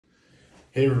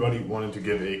Hey everybody, wanted to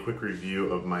give a quick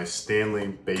review of my Stanley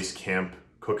Base Camp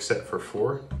cook set for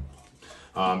 4.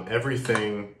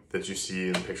 Everything that you see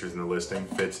in the pictures in the listing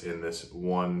fits in this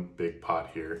one big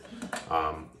pot here.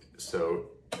 So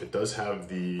it does have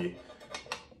the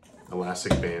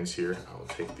elastic bands here. I'll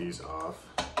take these off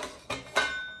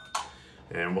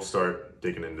and we'll start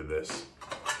digging into this.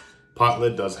 Pot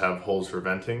lid does have holes for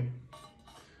venting.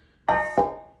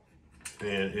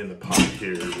 And in the pot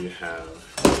here we have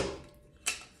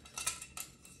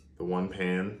the one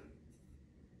pan.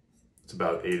 It's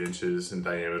about 8 inches in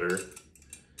diameter.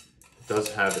 It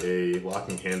does have a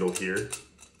locking handle here.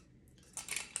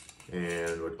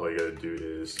 And all you gotta do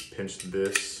is pinch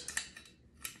this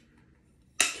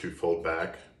to fold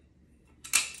back.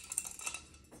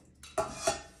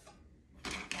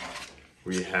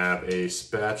 We have a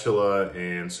spatula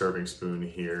and serving spoon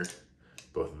here.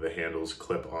 Both of the handles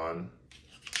clip on.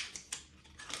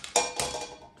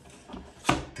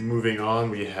 Moving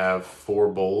on, we have 4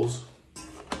 bowls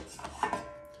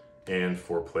and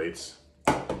 4 plates.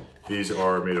 These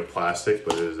are made of plastic,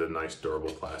 but it is a nice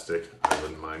durable plastic. I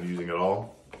wouldn't mind using it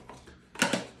all.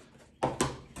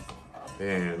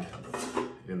 And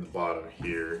in the bottom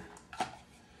here,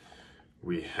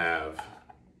 we have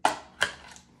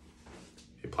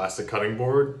a plastic cutting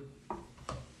board,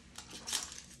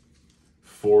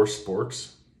 4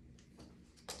 sporks.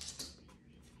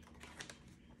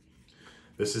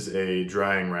 This is a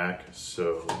drying rack,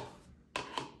 so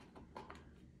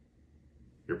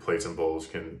your plates and bowls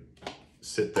can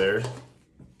sit there,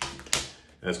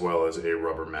 as well as a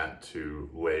rubber mat to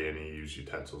lay any used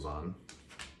utensils on.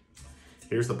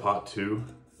 Here's the pot too.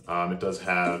 It does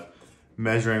have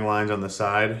measuring lines on the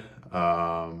side,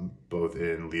 both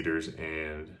in liters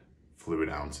and fluid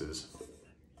ounces.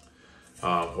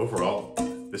 Overall,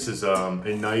 this is a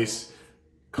nice,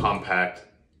 compact,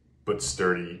 but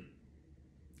sturdy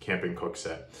camping cook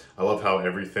set. I love how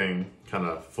everything kind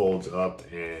of folds up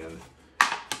and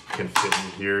can fit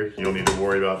in here. You don't need to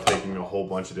worry about taking a whole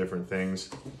bunch of different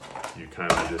things. You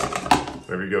kind of just,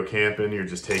 whenever you go camping, you're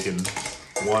just taking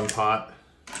one pot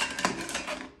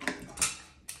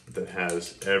that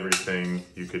has everything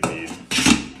you could need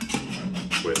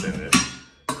within it.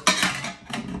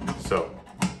 So,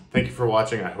 thank you for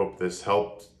watching. I hope this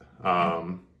helped.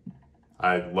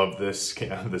 I love this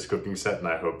cooking set, and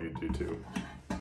I hope you do too.